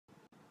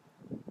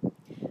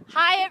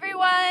Hi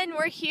everyone,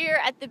 we're here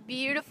at the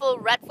beautiful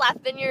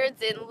Retzlaff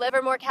Vineyards in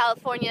Livermore,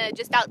 California,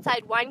 just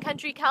outside Wine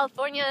Country,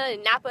 California,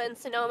 in Napa and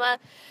Sonoma.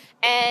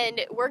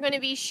 And we're going to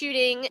be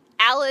shooting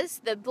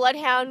Alice, the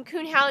Bloodhound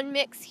Coonhound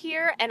mix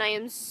here, and I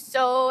am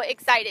so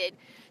excited.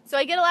 So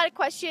I get a lot of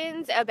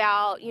questions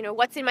about,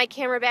 what's in my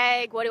camera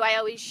bag, what do I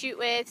always shoot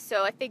with,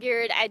 so I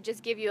figured I'd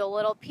just give you a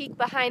little peek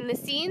behind the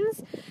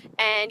scenes,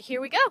 and here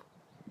we go.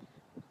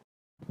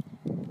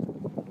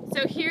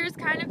 So here's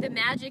kind of the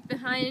magic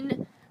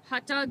behind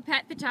hot dog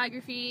pet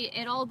photography.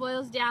 It all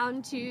boils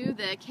down to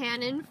the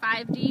Canon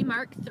 5D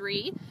Mark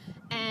III,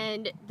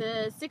 and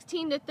the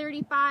 16 to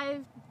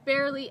 35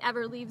 barely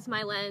ever leaves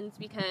my lens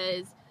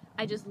because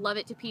I just love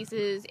it to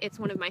pieces. It's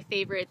one of my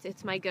favorites.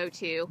 It's my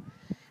go-to.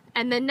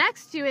 And then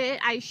next to it,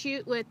 I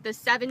shoot with the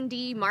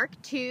 7D Mark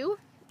II,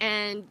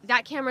 and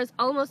that camera is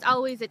almost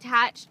always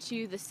attached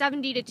to the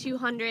 70 to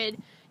 200.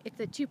 It's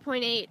a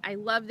 2.8. I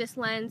love this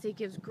lens. It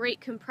gives great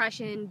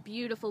compression,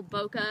 beautiful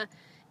bokeh,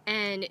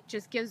 and it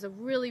just gives a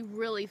really,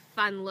 really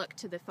fun look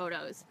to the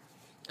photos.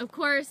 Of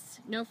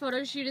course, no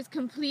photo shoot is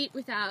complete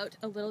without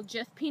a little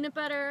Jif peanut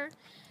butter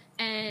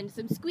and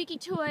some squeaky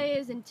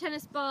toys and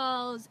tennis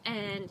balls,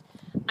 and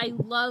I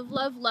love,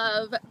 love,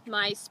 love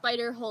my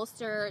spider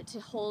holster to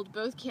hold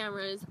both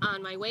cameras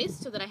on my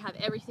waist so that I have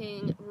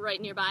everything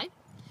right nearby.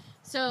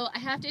 So I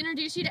have to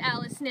introduce you to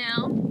Alice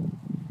now.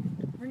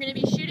 We're going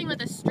to be shooting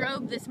with a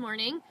strobe this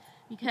morning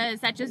because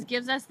that just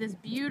gives us this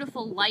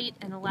beautiful light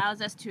and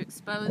allows us to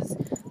expose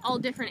all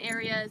different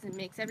areas and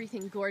makes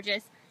everything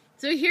gorgeous.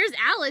 So here's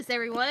Alice,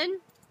 everyone.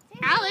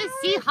 Hello. Alice,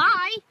 say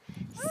hi.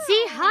 Hi.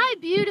 Say hi,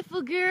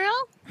 beautiful girl.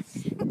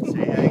 Say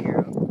hi,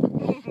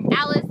 girl.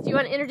 Alice, do you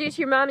want to introduce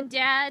your mom and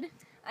dad?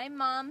 I'm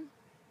Mom.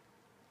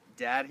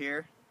 Dad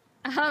here.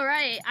 All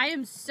right. I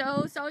am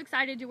so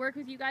excited to work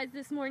with you guys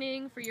this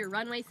morning for your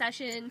runway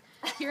session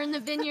here in the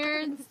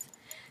vineyards.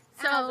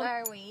 So, as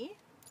are we.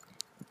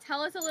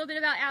 Tell us a little bit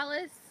about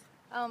Alice.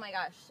 Oh my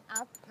gosh.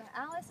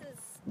 Alice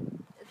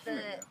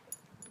is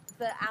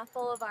the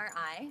apple of our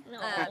eye,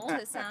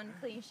 to sound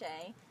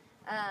cliche.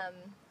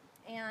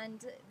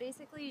 And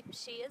basically,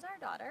 she is our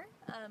daughter.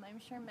 I'm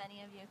sure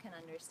many of you can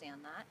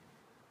understand that.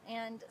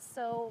 And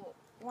so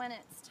when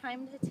it's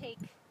time to take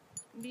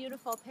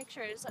beautiful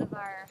pictures of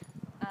our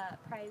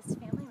prized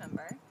family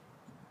member,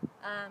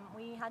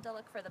 we had to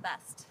look for the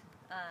best.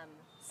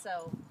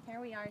 So here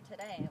we are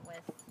today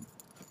with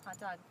hot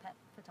dog pet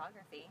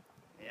photography.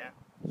 Yeah,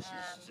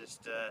 she's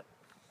just a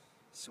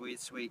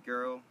sweet, sweet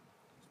girl,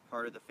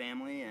 part of the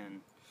family,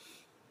 and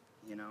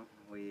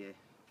we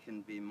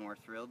couldn't be more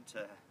thrilled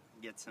to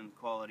get some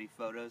quality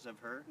photos of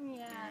her.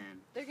 Yeah,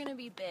 they're gonna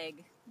be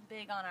big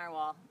on our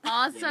wall.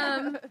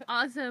 Awesome.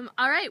 Awesome.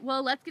 All right,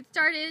 well, let's get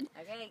started.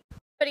 Okay.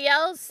 Everybody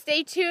else,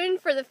 stay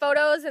tuned for the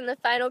photos and the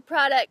final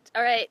product.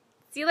 All right,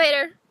 see you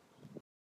later.